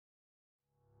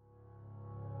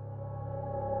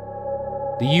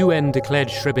the UN declared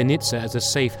Srebrenica as a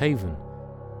safe haven,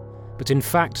 but in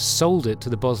fact sold it to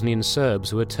the Bosnian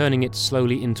Serbs, who are turning it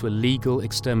slowly into a legal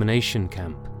extermination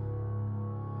camp.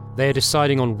 They are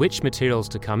deciding on which materials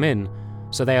to come in,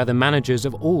 so they are the managers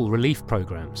of all relief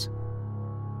programs.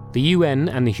 The UN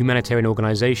and the humanitarian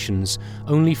organisations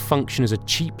only function as a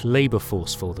cheap labour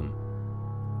force for them.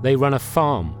 They run a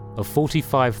farm of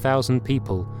 45,000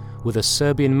 people with a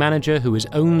Serbian manager who is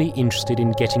only interested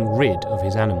in getting rid of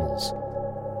his animals.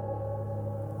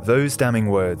 Those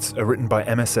damning words are written by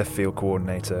MSF field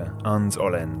coordinator Hans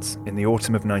Ollens in the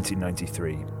autumn of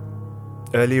 1993.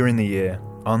 Earlier in the year,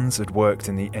 Hans had worked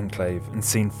in the enclave and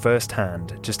seen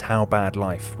firsthand just how bad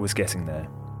life was getting there.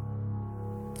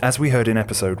 As we heard in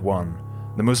episode 1,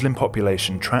 the Muslim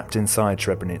population trapped inside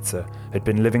Srebrenica had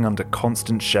been living under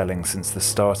constant shelling since the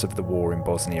start of the war in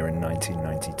Bosnia in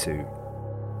 1992.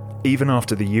 Even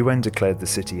after the UN declared the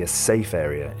city a safe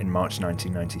area in March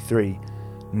 1993,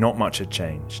 not much had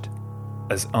changed.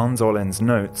 As Hans Ollens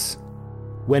notes,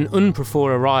 when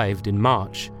UNPROFOR arrived in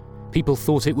March, people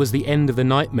thought it was the end of the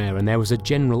nightmare and there was a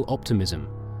general optimism.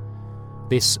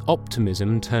 This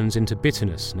optimism turns into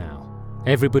bitterness now.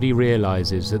 Everybody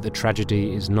realises that the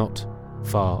tragedy is not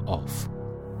far off.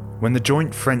 When the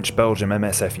joint French-Belgium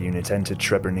MSF unit entered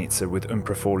Srebrenica with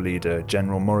UNPROFOR leader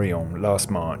General Morillon last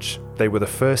March, they were the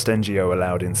first NGO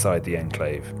allowed inside the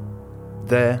enclave.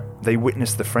 There, they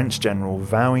witnessed the French general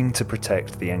vowing to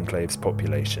protect the enclave's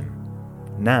population.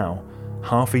 Now,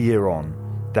 half a year on,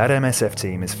 that MSF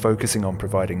team is focusing on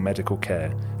providing medical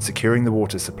care, securing the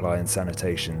water supply and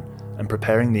sanitation, and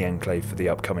preparing the enclave for the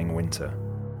upcoming winter.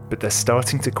 But they're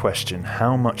starting to question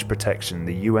how much protection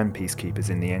the UN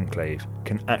peacekeepers in the enclave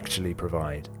can actually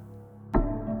provide.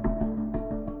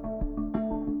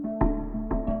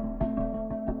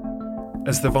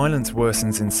 As the violence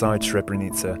worsens inside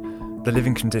Srebrenica, the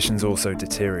living conditions also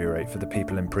deteriorate for the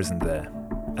people imprisoned there.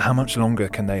 How much longer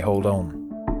can they hold on?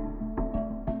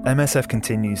 MSF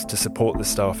continues to support the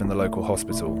staff in the local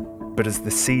hospital, but as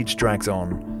the siege drags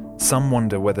on, some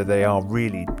wonder whether they are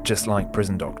really just like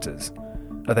prison doctors.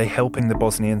 Are they helping the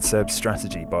Bosnian Serb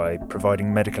strategy by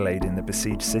providing medical aid in the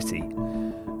besieged city?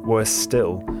 Worse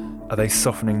still, are they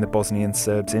softening the Bosnian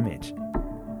Serbs' image?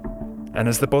 And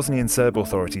as the Bosnian Serb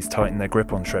authorities tighten their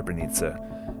grip on Srebrenica,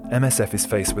 MSF is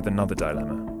faced with another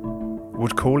dilemma.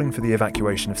 Would calling for the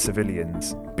evacuation of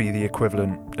civilians be the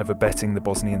equivalent of abetting the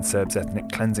Bosnian Serbs' ethnic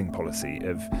cleansing policy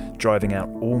of driving out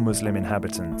all Muslim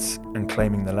inhabitants and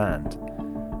claiming the land,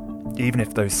 even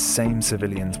if those same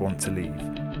civilians want to leave?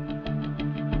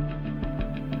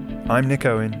 I'm Nick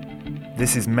Owen.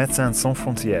 This is Médecins Sans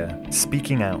Frontières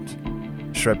speaking out,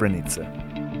 Srebrenica.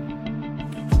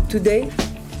 Today,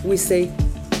 we say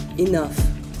enough.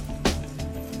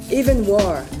 Even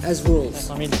war has rules.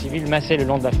 500 000 civils massés le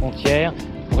long de la frontière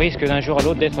risquent d'un jour à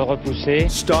l'autre d'être repoussés.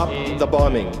 Stop the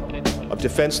bombing of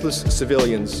defenseless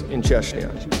civilians in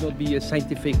Chechnya. There should not be a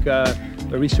scientific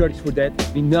research for that.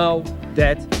 We know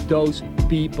that those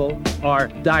people are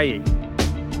dying.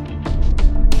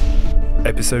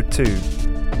 Episode 2,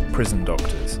 Prison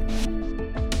Doctors.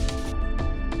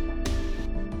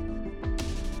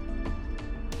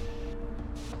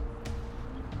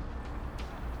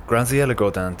 Graziella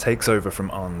Godin takes over from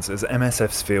Hans as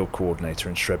MSF's field coordinator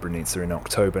in Srebrenica in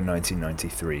October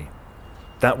 1993.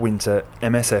 That winter,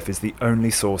 MSF is the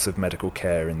only source of medical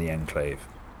care in the enclave.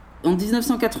 En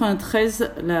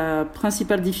 1993, la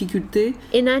principale difficulté.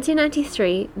 In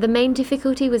 1993, the main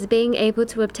difficulty was being able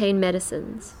to obtain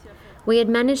medicines. We had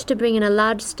managed to bring in a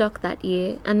large stock that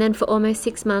year, and then for almost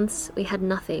 6 months, we had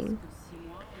nothing.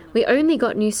 We only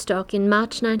got new stock in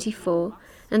March 94,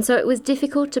 and so it was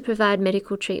difficult to provide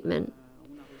medical treatment.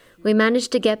 We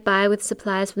managed to get by with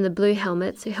supplies from the Blue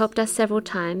Helmets, who helped us several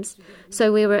times,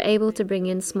 so we were able to bring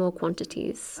in small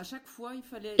quantities.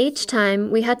 Each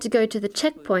time, we had to go to the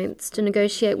checkpoints to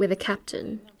negotiate with a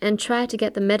captain and try to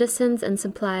get the medicines and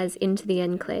supplies into the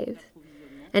enclave.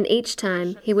 And each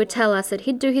time, he would tell us that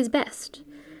he'd do his best.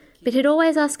 But he'd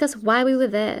always ask us why we were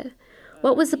there.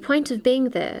 What was the point of being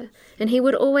there? And he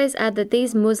would always add that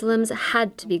these Muslims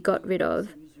had to be got rid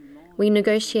of. We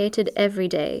negotiated every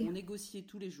day.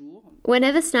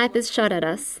 Whenever snipers shot at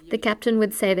us, the captain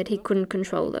would say that he couldn't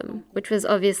control them, which was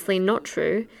obviously not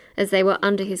true, as they were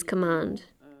under his command.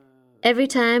 Every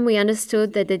time we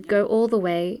understood that they'd go all the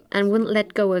way and wouldn't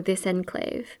let go of this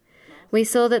enclave. We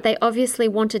saw that they obviously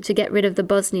wanted to get rid of the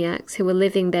Bosniaks who were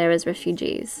living there as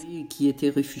refugees.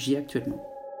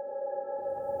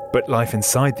 But life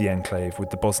inside the enclave with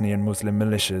the Bosnian Muslim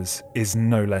militias is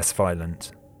no less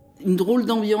violent. Une drôle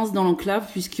d'ambiance dans l'enclave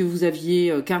puisque vous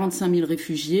aviez 45 000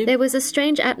 réfugiés. There was a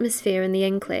strange atmosphere in the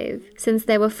enclave, since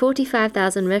there were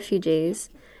 45,000 refugees,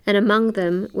 and among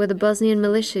them were the Bosnian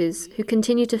militias who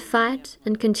continued to fight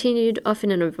and continued,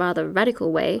 often in a rather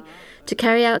radical way, to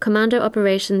carry out commando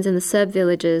operations in the Serb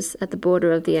villages at the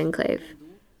border of the enclave.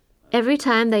 Every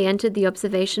time they entered the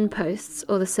observation posts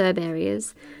or the Serb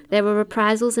areas, there were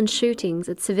reprisals and shootings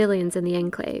at civilians in the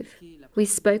enclave. We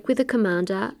spoke with the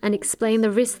commander and explained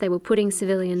the risks they were putting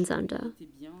civilians under.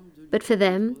 But for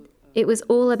them, it was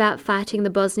all about fighting the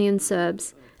Bosnian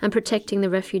Serbs and protecting the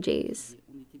refugees.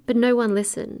 But no one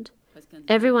listened.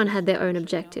 Everyone had their own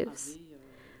objectives.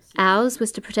 Ours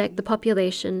was to protect the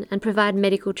population and provide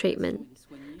medical treatment,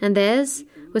 and theirs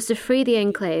was to free the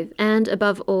enclave and,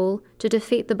 above all, to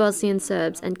defeat the Bosnian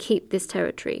Serbs and keep this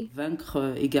territory.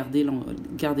 Vaincre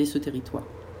et garder ce territoire.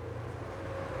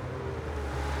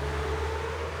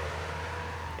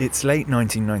 It's late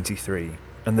 1993,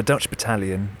 and the Dutch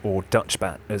Battalion, or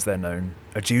Dutchbat as they're known,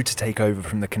 are due to take over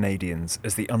from the Canadians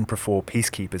as the UNPROFOR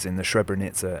peacekeepers in the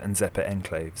Srebrenica and Zepa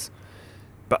enclaves.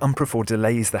 But UNPROFOR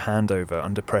delays the handover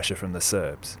under pressure from the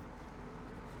Serbs.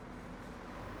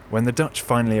 When the Dutch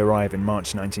finally arrive in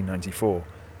March 1994,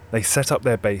 they set up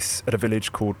their base at a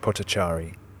village called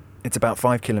Potocari. It's about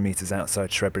 5 kilometres outside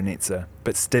Srebrenica,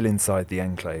 but still inside the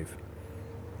enclave.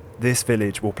 This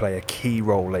village will play a key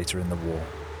role later in the war.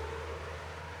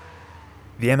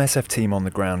 The MSF team on the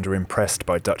ground are impressed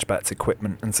by Dutchbat's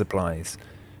equipment and supplies.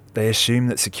 They assume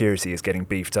that security is getting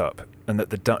beefed up and that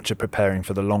the Dutch are preparing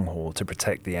for the long haul to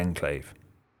protect the enclave.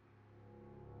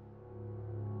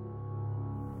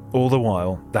 All the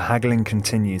while, the haggling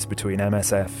continues between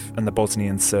MSF and the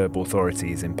Bosnian Serb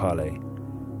authorities in Pale.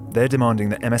 They're demanding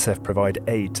that MSF provide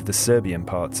aid to the Serbian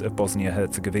parts of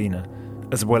Bosnia-Herzegovina,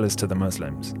 as well as to the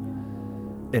Muslims.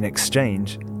 In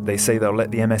exchange, they say they'll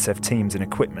let the MSF teams and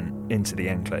equipment into the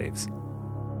enclaves.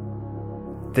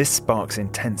 This sparks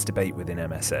intense debate within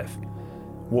MSF.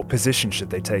 What position should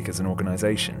they take as an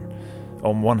organisation?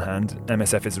 On one hand,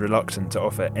 MSF is reluctant to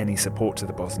offer any support to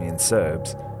the Bosnian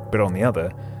Serbs, but on the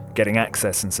other, getting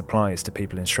access and supplies to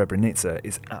people in Srebrenica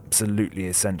is absolutely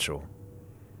essential.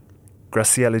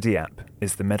 Graciela Diap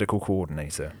is the medical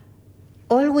coordinator.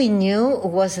 All we knew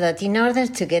was that in order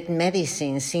to get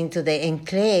medicines into the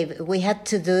enclave, we had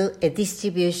to do a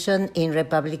distribution in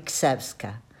Republic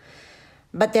Srpska.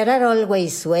 But there are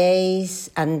always ways,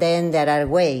 and then there are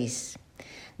ways.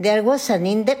 There was an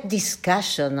in-depth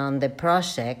discussion on the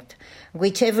project,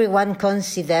 which everyone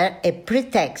considered a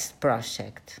pretext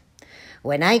project.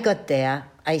 When I got there,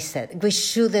 I said, we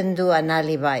shouldn't do an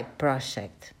alibi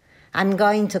project. I'm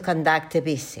going to conduct a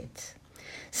visit.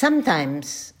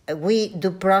 Sometimes we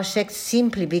do projects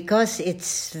simply because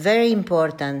it's very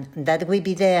important that we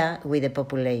be there with the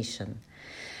population.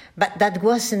 But that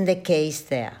wasn't the case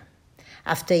there.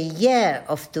 After a year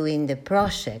of doing the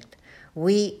project,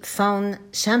 we found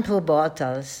shampoo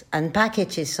bottles and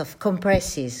packages of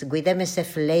compresses with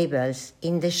MSF labels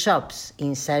in the shops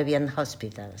in Serbian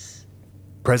hospitals.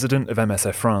 President of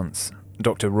MSF France,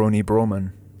 Dr. Ronnie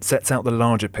Broman, sets out the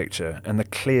larger picture and the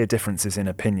clear differences in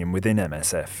opinion within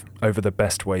MSF over the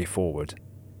best way forward.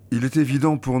 Il est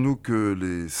évident pour nous que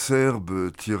les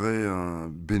Serbes tiraient un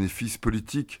bénéfice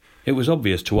politique. It was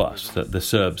obvious to us that the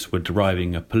Serbs were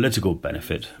deriving a political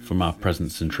benefit from our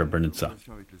presence in Srebrenica.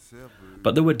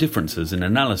 But there were differences in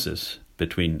analysis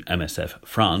between MSF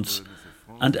France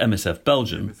and MSF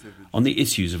Belgium on the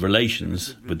issues of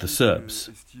relations with the Serbs.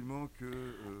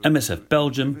 MSF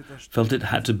Belgium felt it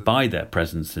had to buy their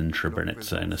presence in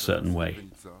Srebrenica in a certain way.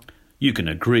 You can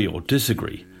agree or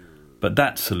disagree, but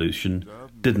that solution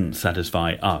didn't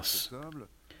satisfy us.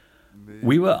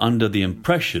 We were under the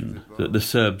impression that the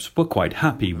Serbs were quite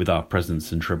happy with our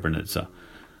presence in Srebrenica,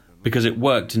 because it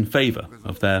worked in favour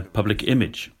of their public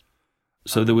image.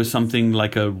 So there was something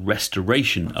like a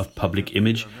restoration of public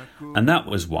image, and that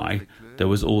was why there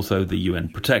was also the UN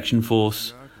Protection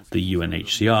Force, the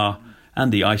UNHCR,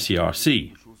 and the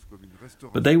ICRC.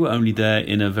 But they were only there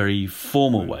in a very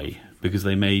formal way, because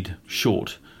they made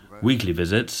short, weekly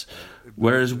visits,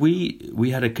 whereas we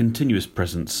had a continuous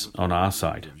presence on our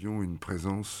side.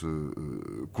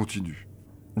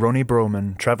 Ronnie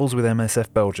Broman travels with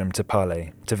MSF Belgium to Pale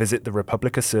to visit the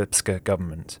Republika Srpska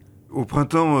government. Au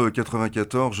printemps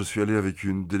 94, je suis allé avec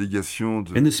une délégation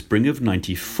de... In the spring of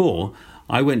 94,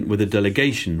 I went with a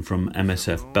delegation from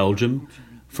MSF Belgium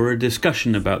for a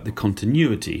discussion about the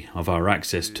continuity of our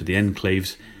access to the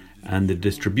enclaves and the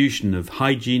distribution of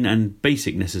hygiene and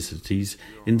basic necessities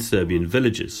in Serbian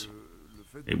villages.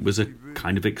 It was a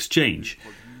kind of exchange.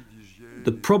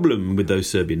 The problem with those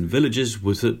Serbian villages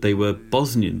was that they were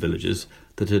Bosnian villages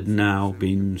that had now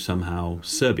been somehow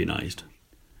Serbianized.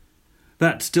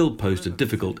 That still posed a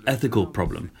difficult ethical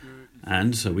problem,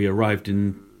 and so we arrived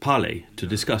in Pale to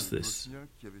discuss this.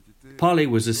 Pale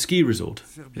was a ski resort,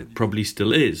 it probably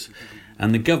still is,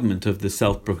 and the government of the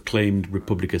self-proclaimed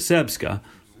Republika Srpska,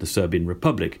 the Serbian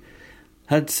Republic,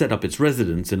 had set up its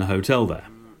residence in a hotel there.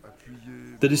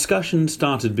 The discussion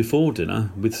started before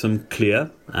dinner with some clear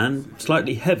and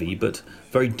slightly heavy but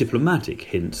very diplomatic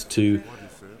hints to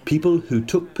people who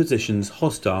took positions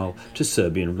hostile to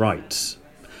Serbian rights.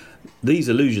 These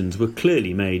allusions were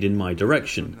clearly made in my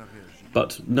direction,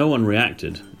 but no one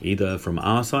reacted, either from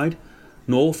our side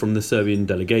nor from the Serbian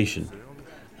delegation,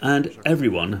 and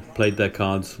everyone played their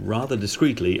cards rather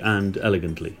discreetly and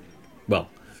elegantly. Well,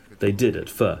 they did at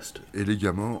first.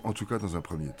 Élégamment, en tout cas dans un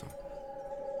premier temps.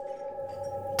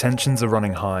 Tensions are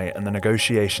running high and the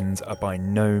negotiations are by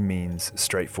no means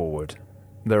straightforward.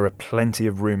 There are plenty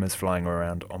of rumours flying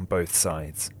around on both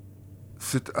sides.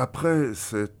 C'est après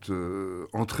cette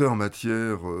entrée en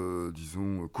matière,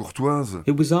 disons, courtoise.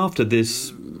 It was after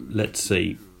this, let's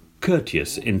say,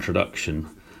 courteous introduction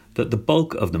that the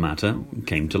bulk of the matter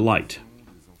came to light.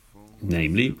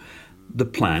 Namely, the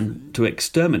plan to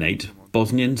exterminate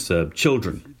Bosnian Serb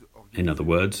children. In other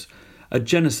words, a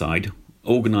genocide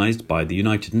organised by the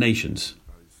United Nations.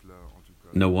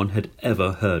 No one had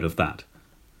ever heard of that,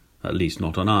 at least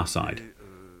not on our side.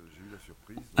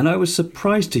 And I was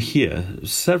surprised to hear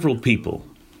several people,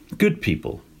 good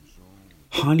people,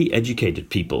 highly educated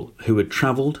people who had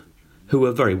travelled, who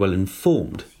were very well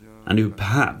informed, and who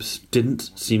perhaps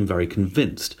didn't seem very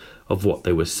convinced of what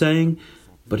they were saying,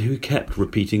 but who kept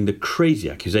repeating the crazy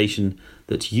accusation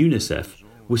that UNICEF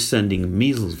was sending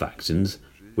measles vaccines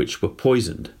which were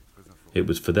poisoned. It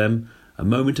was for them a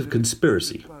moment of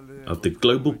conspiracy, of the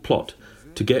global plot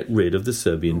to get rid of the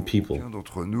Serbian people.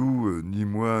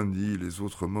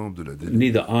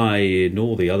 Neither I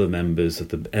nor the other members of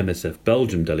the MSF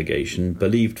Belgium delegation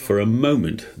believed for a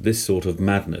moment this sort of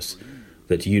madness,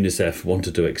 that UNICEF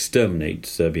wanted to exterminate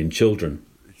Serbian children.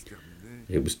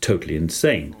 It was totally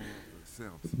insane.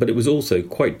 But it was also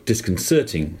quite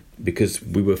disconcerting because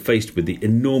we were faced with the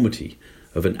enormity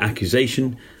of an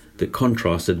accusation that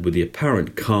contrasted with the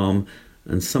apparent calm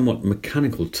and somewhat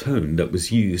mechanical tone that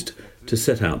was used to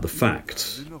set out the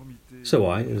facts. So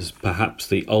I, as perhaps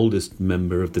the oldest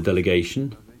member of the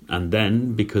delegation, and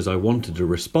then because I wanted to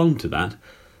respond to that,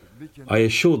 I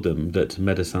assured them that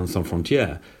Médecins Sans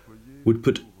Frontières would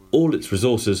put all its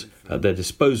resources at their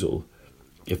disposal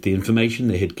if the information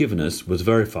they had given us was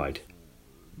verified.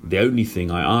 The only thing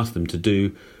I asked them to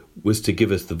do was to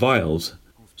give us the vials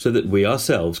so that we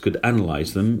ourselves could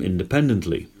analyse them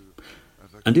independently.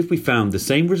 And if we found the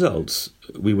same results,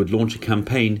 we would launch a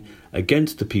campaign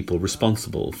against the people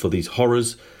responsible for these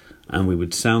horrors, and we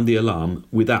would sound the alarm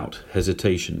without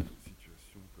hesitation.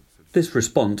 This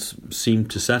response seemed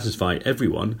to satisfy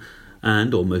everyone,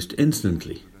 and almost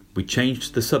instantly we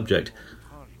changed the subject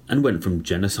and went from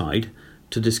genocide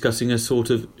to discussing a sort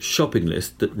of shopping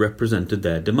list that represented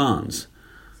their demands.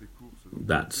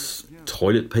 That's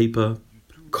toilet paper,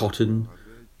 cotton,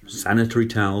 sanitary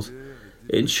towels.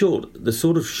 In short, the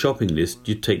sort of shopping list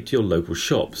you'd take to your local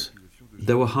shops.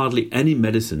 There were hardly any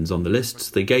medicines on the lists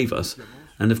they gave us,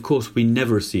 and of course we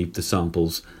never received the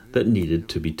samples that needed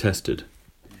to be tested.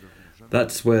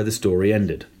 That's where the story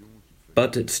ended,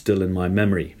 but it's still in my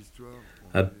memory.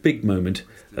 A big moment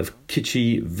of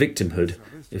kitschy victimhood,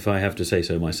 if I have to say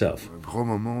so myself. Un grand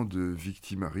moment de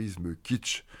victimarisme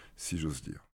kitsch, si j'ose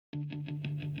dire.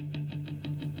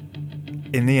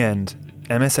 In the end,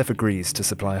 MSF agrees to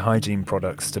supply hygiene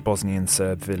products to Bosnian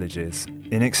Serb villages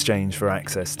in exchange for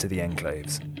access to the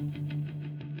enclaves.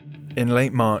 In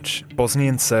late March,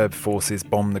 Bosnian Serb forces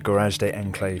bomb the Gorazde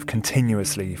enclave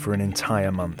continuously for an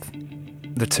entire month.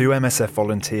 The two MSF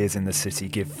volunteers in the city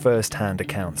give first-hand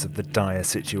accounts of the dire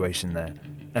situation there,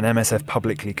 and MSF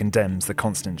publicly condemns the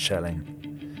constant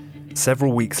shelling.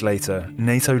 Several weeks later,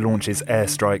 NATO launches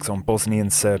airstrikes on Bosnian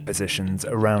Serb positions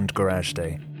around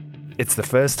Gorazde. It's the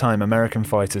first time American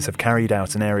fighters have carried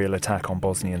out an aerial attack on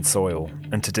Bosnian soil,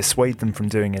 and to dissuade them from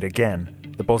doing it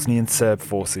again, the Bosnian Serb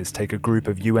forces take a group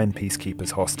of UN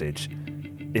peacekeepers hostage.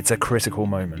 It's a critical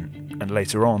moment, and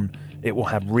later on, it will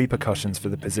have repercussions for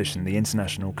the position the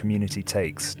international community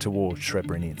takes towards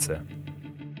Srebrenica.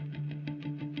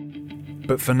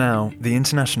 But for now, the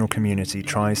international community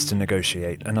tries to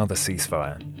negotiate another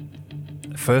ceasefire.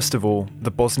 First of all, the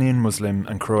Bosnian Muslim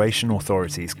and Croatian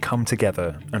authorities come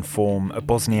together and form a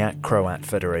Bosniak-Croat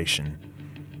federation.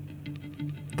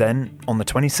 Then, on the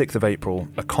 26th of April,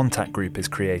 a contact group is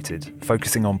created,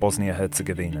 focusing on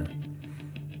Bosnia-Herzegovina.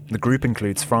 The group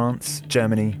includes France,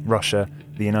 Germany, Russia,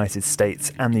 the United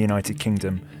States and the United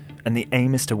Kingdom, and the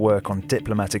aim is to work on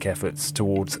diplomatic efforts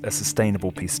towards a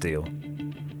sustainable peace deal.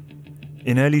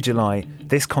 In early July,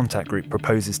 this contact group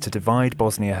proposes to divide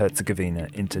Bosnia-Herzegovina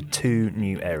into two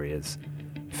new areas.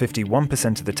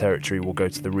 51% of the territory will go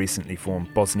to the recently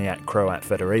formed Bosniak-Croat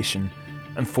Federation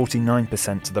and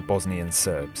 49% to the Bosnian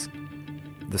Serbs.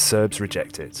 The Serbs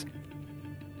reject it.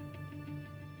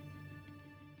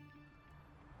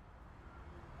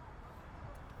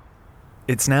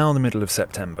 It's now the middle of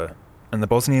September, and the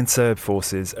Bosnian Serb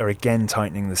forces are again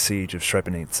tightening the siege of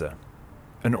Srebrenica.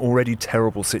 An already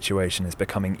terrible situation is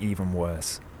becoming even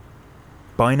worse.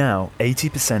 By now,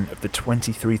 80% of the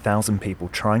 23,000 people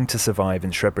trying to survive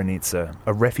in Srebrenica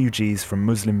are refugees from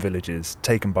Muslim villages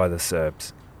taken by the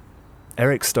Serbs.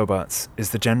 Eric Stobac is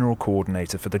the general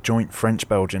coordinator for the joint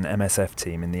French-Belgian MSF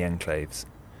team in the enclaves.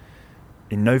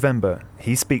 In November,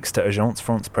 he speaks to Agence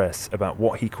France-Presse about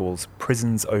what he calls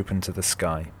prisons open to the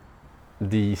sky.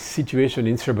 The situation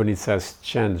in Srebrenica has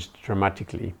changed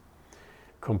dramatically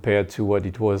compared to what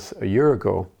it was a year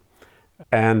ago.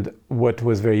 And what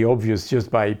was very obvious just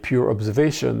by pure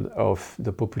observation of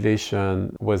the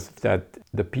population was that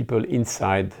the people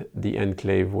inside the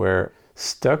enclave were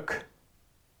stuck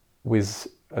with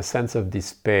a sense of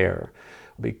despair,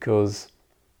 because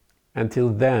until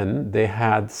then they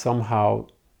had somehow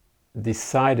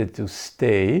decided to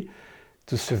stay,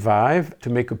 to survive, to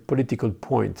make a political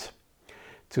point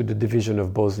to the division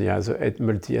of Bosnia as a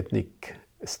multi-ethnic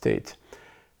state.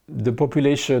 The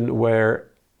population were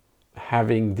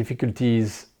having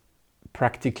difficulties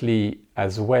practically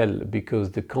as well because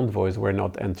the convoys were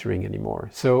not entering anymore.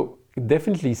 So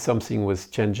definitely something was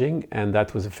changing, and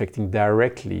that was affecting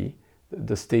directly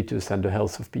the status and the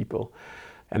health of people.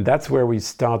 And that's where we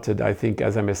started, I think,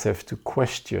 as MSF to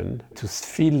question, to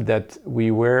feel that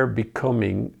we were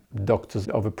becoming doctors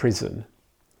of a prison.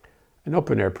 An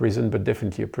open-air prison, but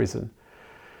definitely a prison.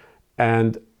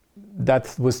 And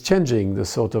that was changing the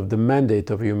sort of the mandate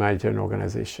of a humanitarian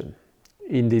organization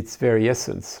in its very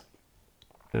essence.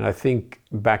 And I think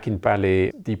back in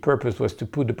Palais, the purpose was to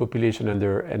put the population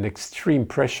under an extreme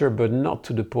pressure, but not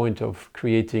to the point of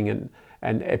creating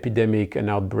an epidemic, an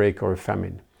outbreak, or a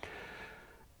famine.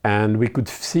 And we could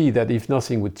see that if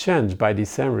nothing would change, by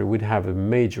December we'd have a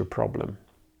major problem.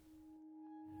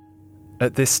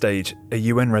 At this stage, a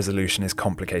UN resolution is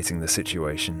complicating the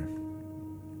situation.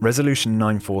 Resolution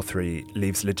 943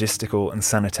 leaves logistical and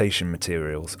sanitation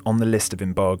materials on the list of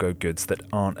embargo goods that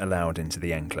aren't allowed into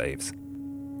the enclaves.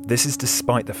 This is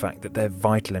despite the fact that they're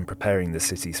vital in preparing the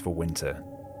cities for winter.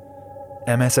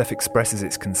 MSF expresses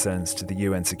its concerns to the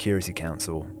UN Security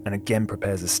Council and again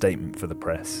prepares a statement for the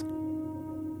press.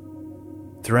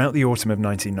 Throughout the autumn of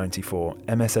 1994,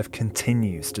 MSF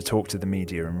continues to talk to the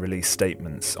media and release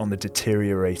statements on the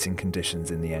deteriorating conditions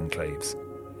in the enclaves.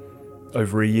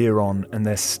 Over a year on, and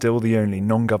they're still the only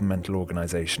non-governmental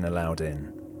organisation allowed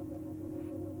in.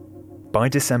 By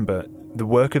December, the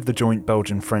work of the joint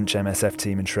Belgian-French MSF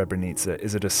team in Srebrenica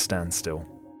is at a standstill.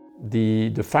 The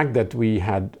fact that we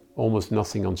had almost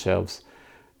nothing on shelves,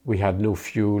 we had no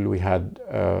fuel, we had,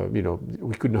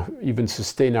 we could not even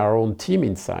sustain our own team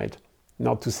inside.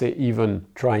 Not to say even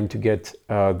trying to get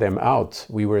them out.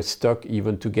 We were stuck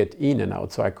even to get in and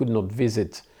out. So I could not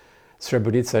visit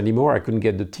Srebrenica anymore. I couldn't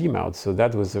get the team out. So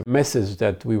that was a message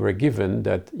that we were given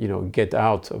that, get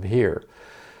out of here.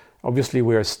 Obviously,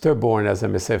 we are stubborn as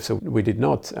MSF, so we did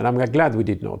not. And I'm glad we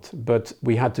did not. But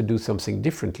we had to do something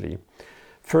differently.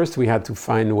 First, we had to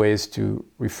find ways to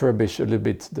refurbish a little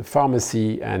bit the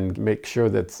pharmacy and make sure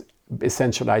that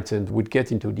essential items would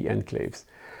get into the enclaves.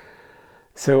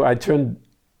 So I turned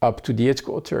up to the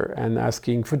headquarters and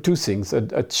asking for two things,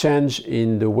 a change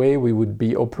in the way we would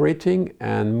be operating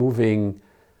and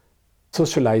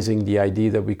socializing the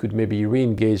idea that we could maybe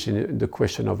re-engage in the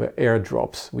question of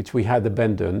airdrops, which we had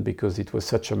abandoned because it was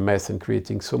such a mess and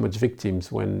creating so much victims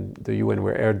when the UN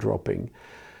were airdropping. It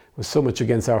was so much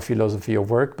against our philosophy of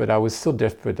work, but I was so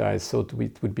desperate I thought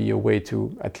it would be a way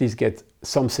to at least get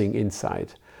something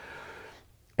inside.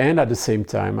 And at the same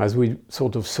time, as we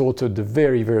sort of sorted the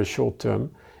very, very short term,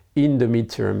 in the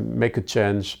midterm, make a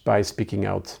change by speaking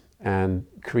out and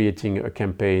creating a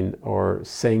campaign or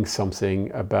saying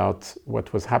something about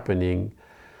what was happening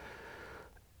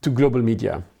to global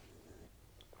media.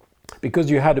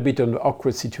 Because you had a bit of an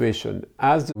awkward situation.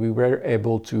 As we were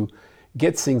able to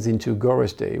get things into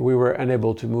Gorazde, we were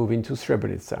unable to move into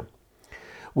Srebrenica,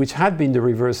 which had been the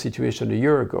reverse situation a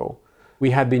year ago. We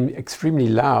had been extremely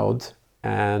loud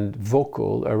and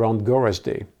vocal around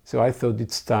Gorazde. So I thought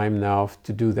it's time now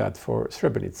to do that for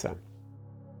Srebrenica.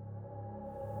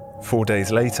 4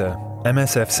 days later,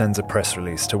 MSF sends a press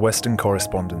release to Western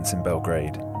correspondents in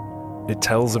Belgrade. It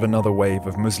tells of another wave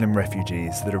of Muslim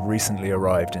refugees that have recently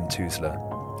arrived in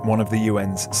Tuzla, one of the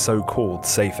UN's so-called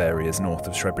safe areas north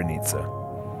of Srebrenica.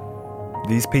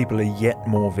 These people are yet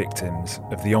more victims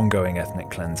of the ongoing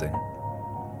ethnic cleansing.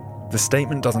 The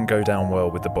statement doesn't go down well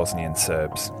with the Bosnian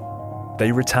Serbs.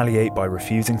 They retaliate by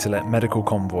refusing to let medical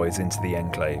convoys into the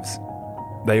enclaves.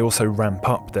 They also ramp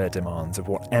up their demands of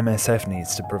what MSF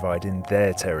needs to provide in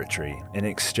their territory in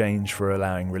exchange for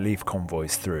allowing relief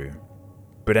convoys through.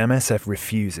 But MSF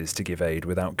refuses to give aid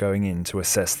without going in to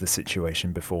assess the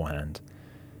situation beforehand.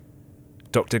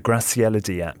 Dr. Graciela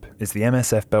Diap is the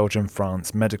MSF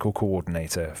Belgium-France medical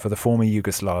coordinator for the former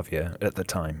Yugoslavia at the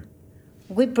time.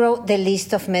 We brought the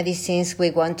list of medicines we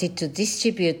wanted to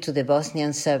distribute to the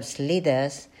Bosnian Serbs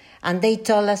leaders, and they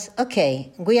told us,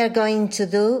 okay, we are going to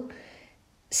do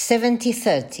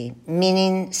 70-30,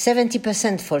 meaning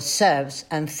 70% for Serbs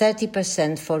and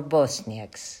 30% for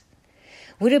Bosniaks.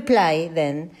 We replied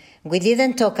then, we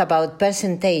didn't talk about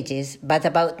percentages, but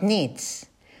about needs.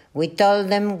 We told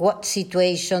them what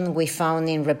situation we found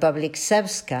in Republic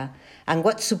Srpska and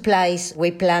what supplies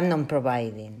we planned on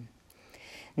providing.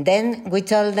 Then we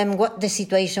told them what the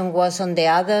situation was on the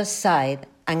other side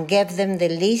and gave them the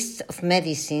list of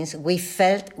medicines we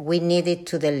felt we needed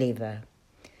to deliver.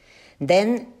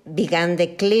 Then began the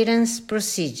clearance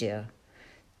procedure.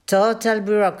 Total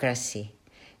bureaucracy.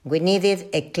 We needed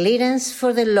a clearance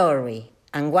for the lorry,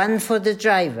 and one for the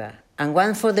driver, and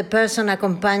one for the person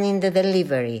accompanying the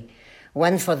delivery,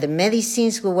 one for the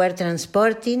medicines we were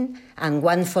transporting, and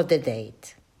one for the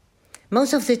date.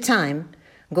 Most of the time,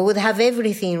 we would have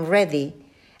everything ready,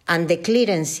 and the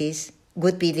clearances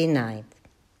would be denied.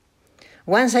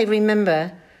 Once I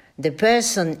remember, the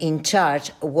person in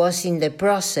charge was in the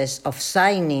process of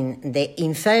signing the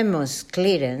infamous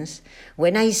clearance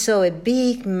when I saw a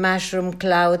big mushroom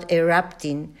cloud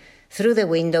erupting through the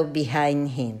window behind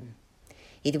him.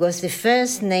 It was the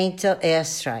first NATO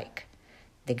airstrike.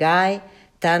 The guy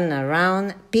turned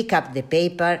around, picked up the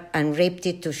paper, and ripped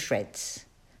it to shreds.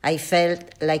 I felt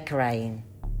like crying.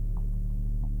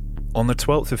 On the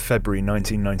 12th of February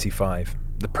 1995,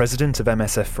 the president of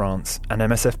MSF France and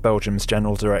MSF Belgium's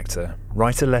general director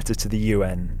write a letter to the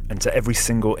UN and to every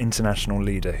single international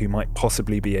leader who might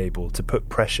possibly be able to put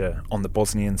pressure on the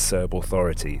Bosnian Serb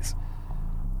authorities.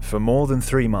 For more than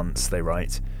 3 months, they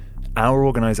write, our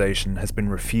organisation has been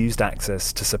refused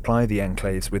access to supply the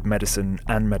enclaves with medicine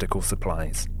and medical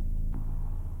supplies.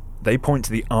 They point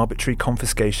to the arbitrary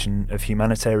confiscation of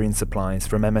humanitarian supplies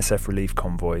from MSF relief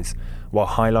convoys, while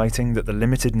highlighting that the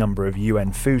limited number of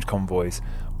UN food convoys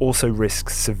also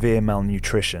risks severe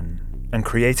malnutrition and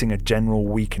creating a general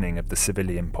weakening of the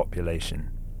civilian population.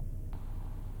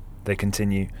 They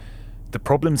continue, the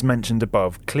problems mentioned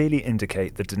above clearly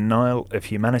indicate the denial of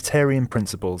humanitarian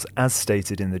principles as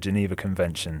stated in the Geneva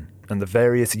Convention and the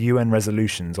various UN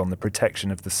resolutions on the protection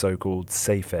of the so-called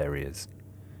safe areas.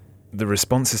 The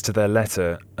responses to their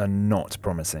letter are not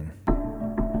promising.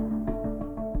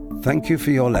 Thank you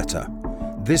for your letter.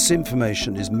 This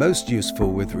information is most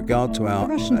useful with regard to our...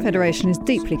 The Russian Federation is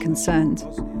deeply concerned.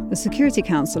 The Security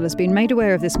Council has been made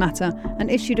aware of this matter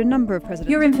and issued a number of presidential...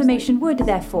 Your information would,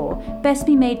 therefore, best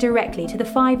be made directly to the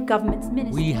 5 governments'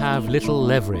 ministers. We have little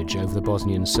leverage over the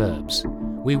Bosnian Serbs.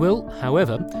 We will,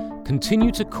 however,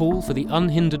 continue to call for the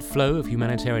unhindered flow of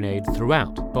humanitarian aid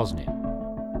throughout Bosnia.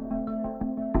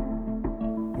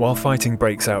 While fighting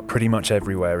breaks out pretty much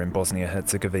everywhere in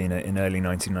Bosnia-Herzegovina in early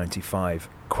 1995,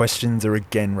 questions are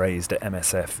again raised at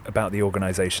MSF about the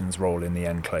organisation's role in the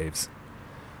enclaves.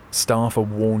 Staff are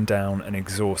worn down and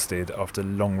exhausted after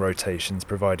long rotations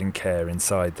providing care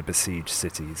inside the besieged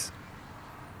cities.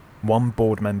 One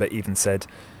board member even said,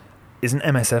 "Isn't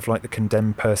MSF like the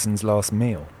condemned person's last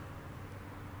meal?"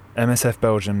 MSF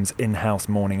Belgium's in-house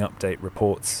morning update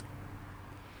reports,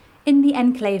 in the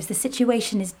enclaves, the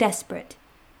situation is desperate.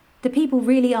 The people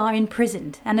really are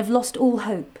imprisoned and have lost all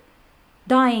hope.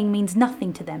 Dying means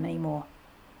nothing to them anymore.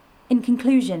 In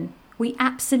conclusion, we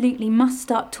absolutely must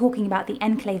start talking about the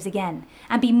enclaves again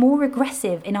and be more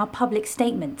aggressive in our public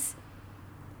statements.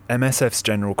 MSF's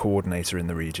general coordinator in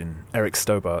the region, Eric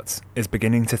Stobarts, is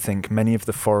beginning to think many of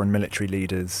the foreign military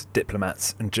leaders,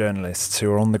 diplomats and journalists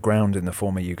who are on the ground in the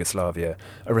former Yugoslavia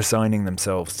are resigning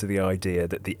themselves to the idea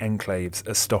that the enclaves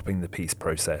are stopping the peace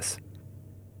process.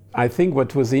 I think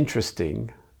what was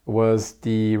interesting was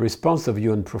the response of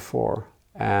UNPROFOR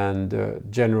and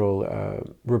General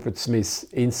Rupert Smith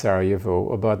in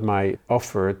Sarajevo about my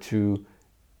offer to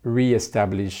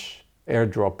re-establish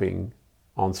airdropping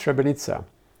on Srebrenica.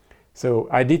 So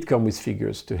I did come with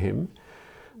figures to him.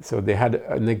 So they had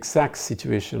an exact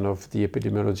situation of the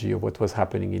epidemiology of what was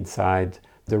happening inside,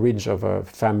 the range of a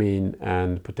famine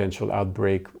and potential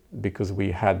outbreak, because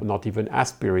we had not even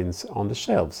aspirins on the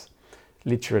shelves.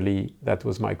 Literally, that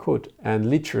was my quote. And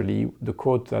literally, the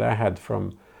quote that I had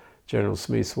from General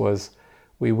Smith was,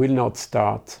 "We will not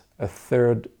start a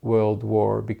third world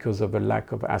war because of a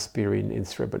lack of aspirin in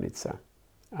Srebrenica,"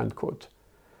 unquote.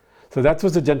 So that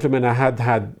was a gentleman I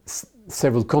had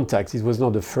several contacts. It was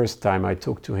not the first time I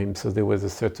talked to him, so there was a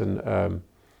certain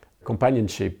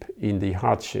companionship in the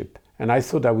hardship. And I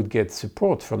thought I would get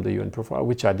support from the UN profile,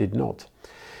 which I did not.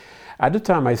 At the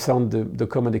time, I found the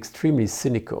comment extremely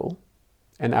cynical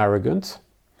and arrogant.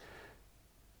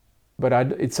 But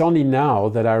it's only now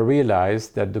that I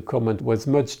realized that the comment was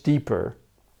much deeper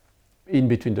in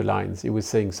between the lines. He was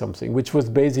saying something, which was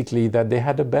basically that they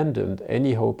had abandoned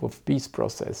any hope of peace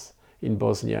process in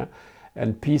Bosnia,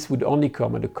 and peace would only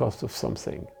come at the cost of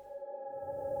something.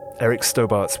 Eric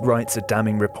Stobarts writes a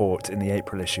damning report in the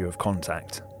April issue of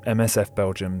Contact, MSF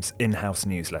Belgium's in-house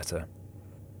newsletter.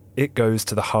 It goes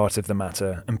to the heart of the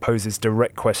matter and poses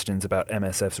direct questions about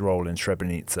MSF's role in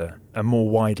Srebrenica, and more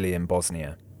widely in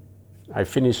Bosnia. I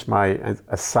finished my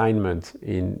assignment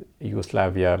in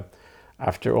Yugoslavia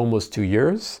after almost 2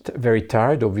 years. Very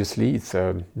tired, obviously. It's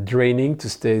draining to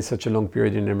stay such a long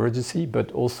period in emergency,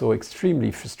 but also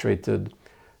extremely frustrated.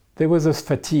 There was a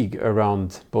fatigue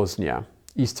around Bosnia,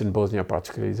 Eastern Bosnia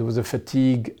particularly. There was a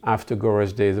fatigue after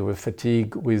Gorazde days. There was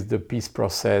fatigue with the peace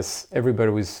process.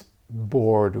 Everybody was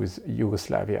bored with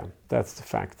Yugoslavia. That's the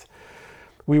fact.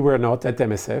 We were not at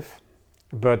MSF,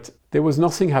 but there was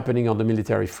nothing happening on the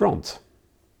military front.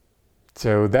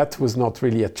 So that was not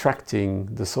really attracting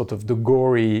the sort of the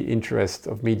gory interest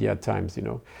of media at times, you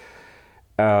know.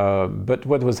 But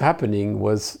what was happening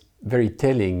was very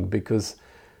telling, because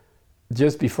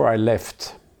just before I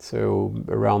left, so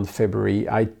around February,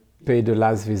 I paid a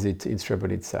last visit in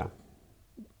Srebrenica.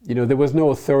 You know, there was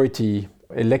no authority,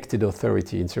 elected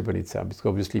authority in Srebrenica, because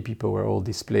obviously people were all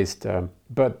displaced,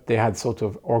 but they had sort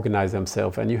of organized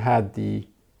themselves, and you had the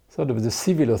sort of the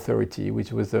civil authority,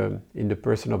 which was in the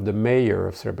person of the mayor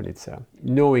of Srebrenica.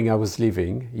 Knowing I was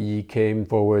leaving, he came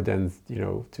forward and, you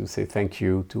know, to say thank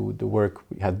you to the work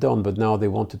we had done, but now they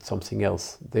wanted something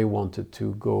else. They wanted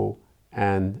to go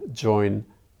and join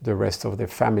the rest of their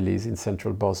families in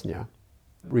central Bosnia.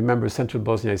 Remember, central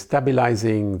Bosnia is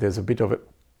stabilizing. There's a bit of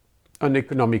an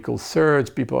economical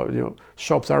surge. People, you know,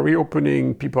 shops are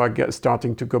reopening. People are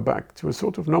starting to go back to a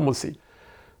sort of normalcy.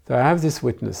 So I have this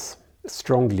witness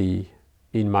strongly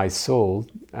in my soul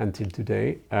until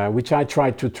today, which I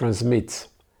try to transmit.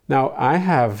 Now, I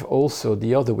have also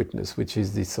the other witness, which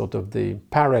is the sort of the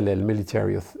parallel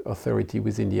military authority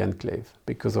within the enclave,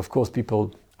 because of course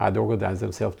people had organized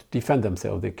themselves to defend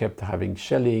themselves. They kept having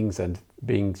shellings and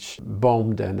being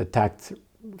bombed and attacked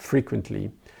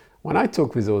frequently. When I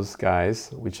talk with those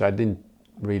guys, which I didn't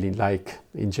really like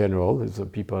in general, those are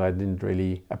people I didn't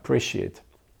really appreciate,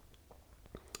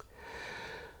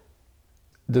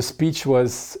 the speech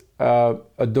was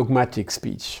a dogmatic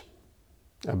speech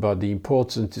about the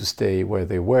importance to stay where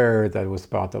they were, that was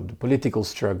part of the political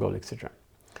struggle, etc.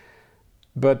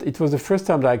 But it was the first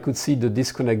time that I could see the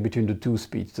disconnect between the two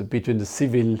speeches, between the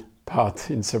civil part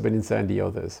in Srebrenica and the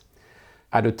others.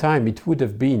 At the time, it would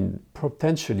have been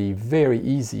potentially very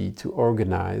easy to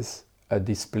organize a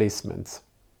displacement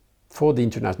for the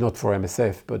international, not for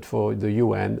MSF, but for the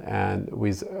UN, and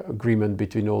with agreement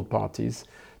between all parties,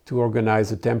 to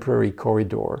organize a temporary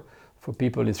corridor for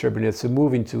people in Srebrenica to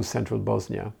move into central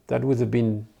Bosnia. That would have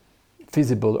been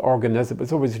feasible, organizable.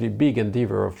 It's obviously a big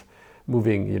endeavor of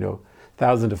moving, you know,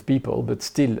 thousands of people, but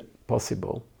still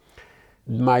possible.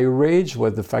 My rage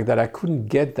was the fact that I couldn't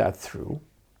get that through,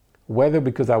 whether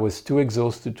because I was too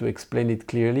exhausted to explain it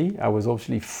clearly. I was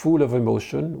obviously full of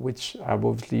emotion, which I'm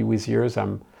obviously with years,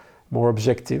 I'm more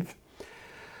objective.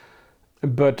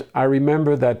 But I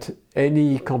remember that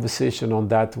any conversation on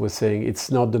that was saying it's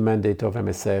not the mandate of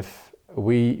MSF.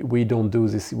 We don't do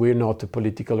this. We're not a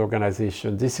political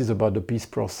organization. This is about the peace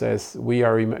process. We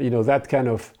are, you know, that kind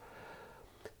of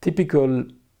typical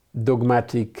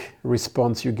dogmatic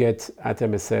response you get at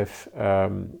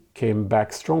MSF came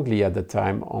back strongly at the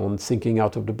time on thinking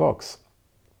out of the box.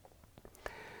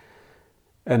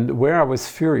 And where I was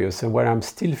furious, and where I'm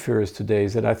still furious today,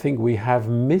 is that I think we have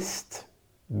missed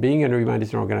being a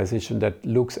humanitarian organization that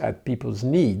looks at people's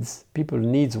needs. People's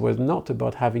needs was not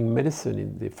about having medicine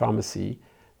in the pharmacy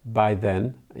by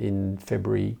then, in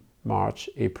February, March,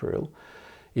 April.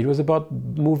 It was about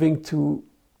moving to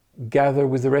gather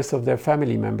with the rest of their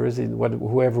family members in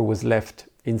whoever was left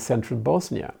in central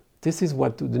Bosnia. This is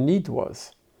what the need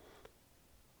was.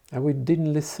 And we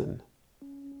didn't listen.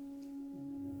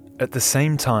 At the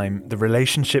same time, the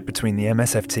relationship between the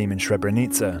MSF team in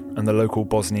Srebrenica and the local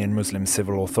Bosnian Muslim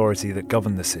civil authority that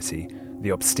governed the city, the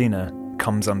Opština,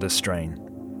 comes under strain.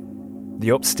 The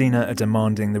Opština are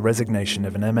demanding the resignation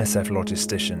of an MSF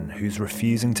logistician who's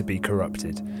refusing to be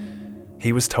corrupted.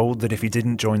 He was told that if he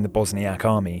didn't join the Bosniak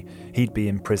army, he'd be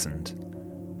imprisoned.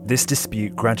 This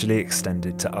dispute gradually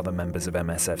extended to other members of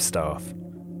MSF staff.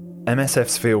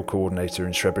 MSF's field coordinator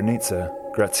in Srebrenica,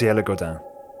 Graciela Godin.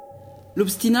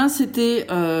 L'Opština, c'était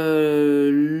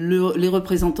les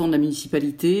représentants de la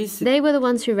municipalité. They were the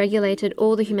ones who regulated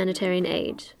all the humanitarian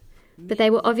aid. But they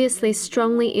were obviously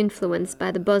strongly influenced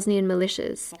by the Bosnian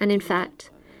militias, and in fact,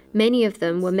 many of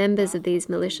them were members of these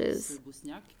militias.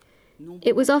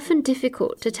 It was often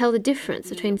difficult to tell the difference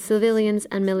between civilians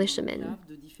and militiamen.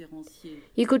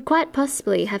 You could quite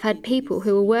possibly have had people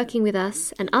who were working with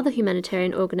us and other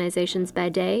humanitarian organisations by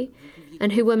day,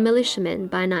 and who were militiamen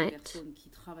by night.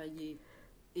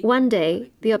 One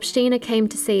day, the Opština came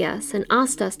to see us and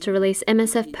asked us to release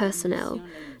MSF personnel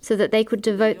so that they could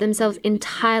devote themselves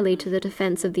entirely to the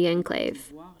defence of the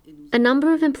enclave. A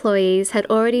number of employees had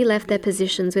already left their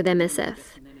positions with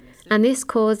MSF, and this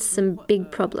caused some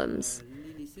big problems.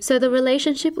 So the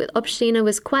relationship with Opština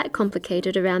was quite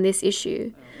complicated around this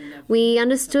issue. We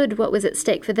understood what was at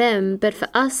stake for them, but for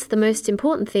us the most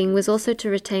important thing was also to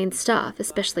retain staff,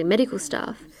 especially medical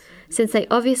staff, since they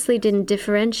obviously didn't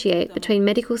differentiate between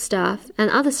medical staff and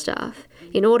other staff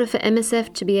in order for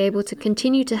MSF to be able to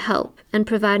continue to help and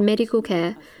provide medical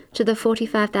care to the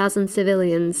 45,000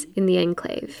 civilians in the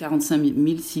enclave.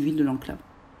 45,000 civils de l'enclave.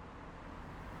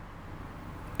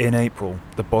 In April,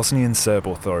 the Bosnian Serb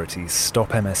authorities stop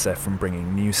MSF from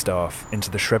bringing new staff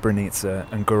into the Srebrenica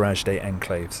and Gorazde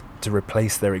enclaves to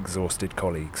replace their exhausted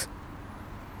colleagues.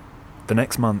 The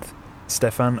next month,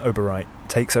 Stefan Oberreit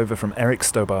takes over from Eric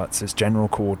Stobarts as general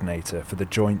coordinator for the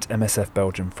joint MSF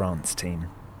Belgium-France team.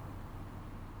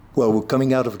 Well, we're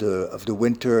coming out of the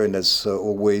winter, and as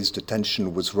always, the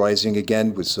tension was rising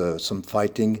again with some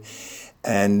fighting.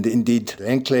 And indeed, the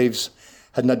enclaves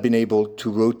had not been able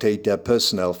to rotate their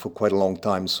personnel for quite a long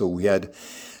time. So we had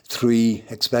 3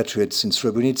 expatriates in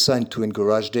Srebrenica and 2 in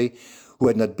Gorazde who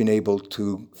had not been able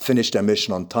to finish their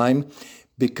mission on time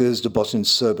because the Bosnian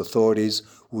Serb authorities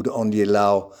would only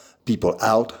allow people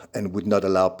out and would not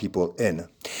allow people in.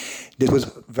 This was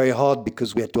very hard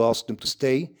because we had to ask them to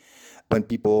stay when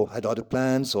people had other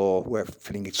plans or were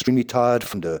feeling extremely tired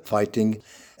from the fighting.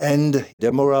 And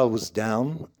their morale was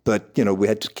down, but, we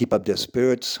had to keep up their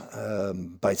spirits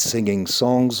by singing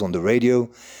songs on the radio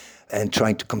and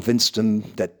trying to convince them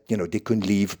that, they couldn't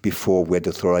leave before we had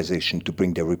authorization to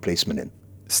bring their replacement in.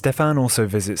 Stefan also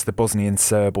visits the Bosnian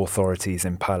Serb authorities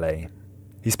in Pale.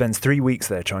 He spends 3 weeks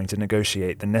there trying to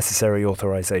negotiate the necessary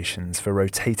authorizations for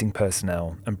rotating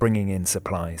personnel and bringing in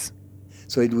supplies.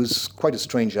 So it was quite a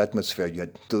strange atmosphere. You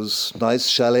had those nice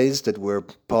chalets that were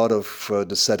part of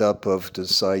the setup of the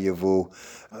Sarajevo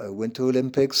Winter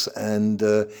Olympics and,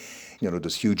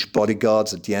 those huge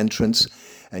bodyguards at the entrance.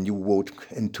 And you walk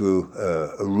into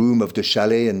a room of the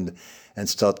chalet and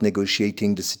start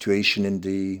negotiating the situation in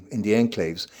the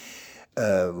enclaves.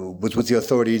 With the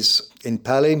authorities in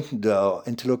Pale, the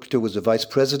interlocutor was the vice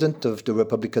president of the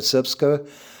Republika Srpska,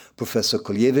 Professor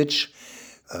Koljevic,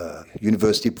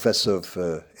 university professor of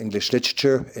English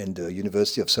literature in the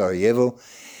University of Sarajevo.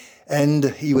 And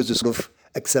he was a sort of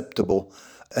acceptable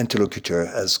interlocutor,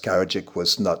 as Karadzic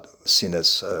was not seen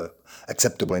as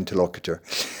acceptable interlocutor.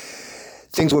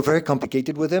 Things were very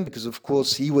complicated with him because, of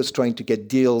course, he was trying to get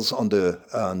deals on the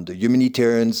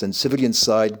humanitarians and civilian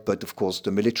side, but, of course,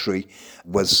 the military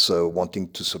was wanting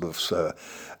to sort of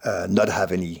not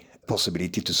have any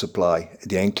possibility to supply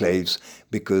the enclaves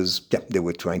because they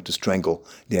were trying to strangle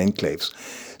the enclaves.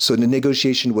 So the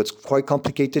negotiation was quite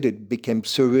complicated. It became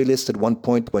surrealist at one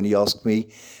point when he asked me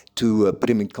to put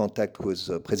him in contact with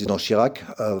President Chirac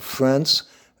of France,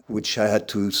 which I had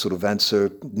to sort of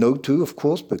answer no to, of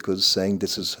course, because saying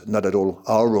this is not at all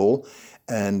our role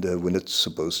and we're not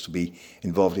supposed to be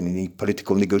involved in any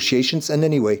political negotiations. And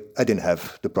anyway, I didn't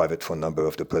have the private phone number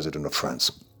of the President of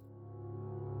France.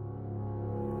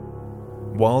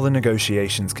 While the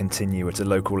negotiations continue at a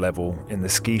local level in the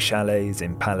ski chalets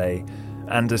in Pale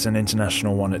and at an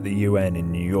international one at the UN in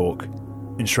New York,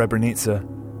 in Srebrenica,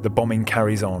 the bombing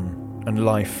carries on and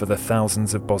life for the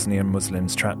thousands of Bosnian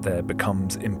Muslims trapped there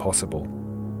becomes impossible.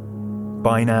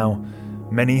 By now,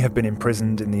 many have been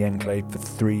imprisoned in the enclave for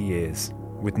 3 years,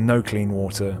 with no clean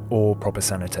water or proper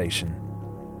sanitation.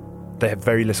 They have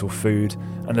very little food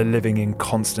and are living in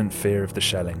constant fear of the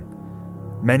shelling.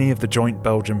 Many of the joint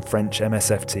Belgium-French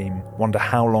MSF team wonder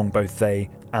how long both they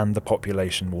and the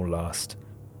population will last.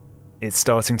 it's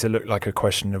starting to look like a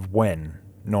question of when,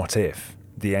 not if,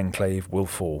 the enclave will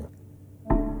fall.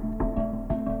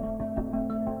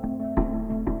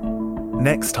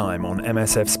 Next time on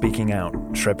MSF Speaking Out,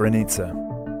 Srebrenica.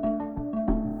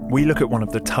 We look at one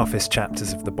of the toughest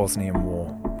chapters of the Bosnian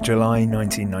War, July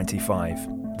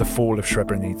 1995, the fall of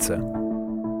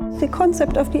Srebrenica. The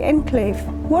concept of the enclave.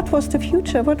 What was the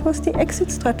future? What was the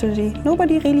exit strategy?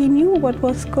 Nobody really knew what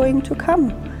was going to come.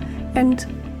 And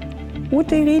would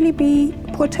they really be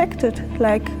protected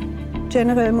like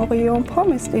General Morillon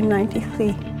promised in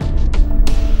 93?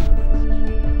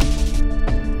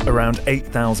 Around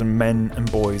 8,000 men and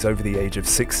boys over the age of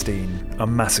 16 are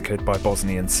massacred by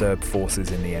Bosnian Serb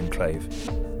forces in the enclave.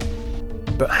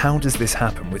 But how does this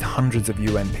happen with hundreds of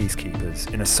UN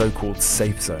peacekeepers in a so-called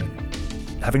safe zone?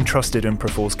 Having trusted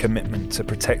UNPROFOR's commitment to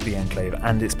protect the enclave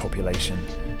and its population,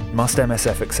 must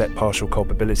MSF accept partial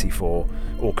culpability for,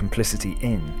 or complicity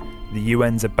in, the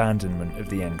UN's abandonment of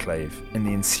the enclave and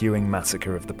the ensuing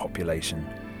massacre of the population?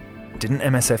 Didn't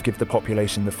MSF give the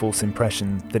population the false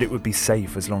impression that it would be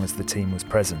safe as long as the team was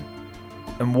present?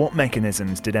 And what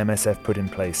mechanisms did MSF put in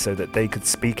place so that they could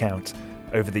speak out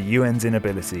over the UN's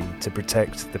inability to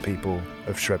protect the people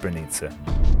of Srebrenica?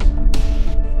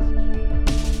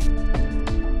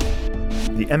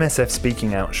 The MSF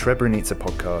Speaking Out Srebrenica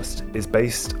podcast is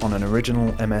based on an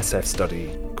original MSF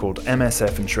study called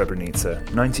MSF in Srebrenica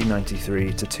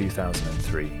 1993 to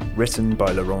 2003, written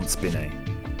by Laurence Binet.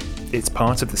 It's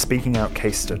part of the Speaking Out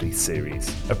Case Studies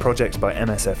series, a project by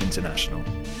MSF International.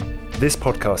 This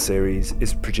podcast series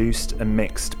is produced and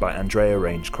mixed by Andrea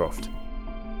Rangecroft.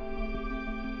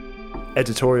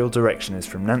 Editorial direction is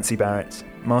from Nancy Barrett,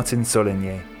 Martin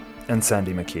Soligny, and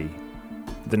Sandy McKee.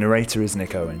 The narrator is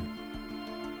Nick Owen.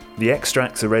 The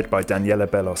extracts are read by Daniela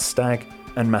Bellos-Stagg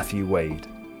and Matthew Wade.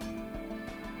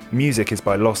 Music is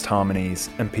by Lost Harmonies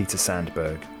and Peter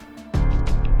Sandberg.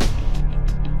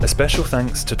 A special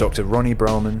thanks to Dr. Ronnie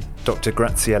Brahman, Dr.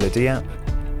 Graziella Diap,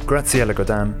 Graziella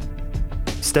Godin,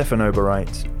 Stefan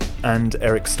Oberreit, and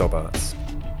Eric Stobbarts.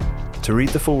 To read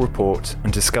the full report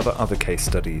and discover other case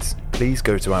studies, please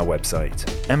go to our website,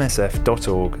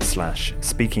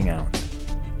 msf.org/speakingout.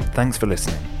 Thanks for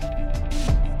listening.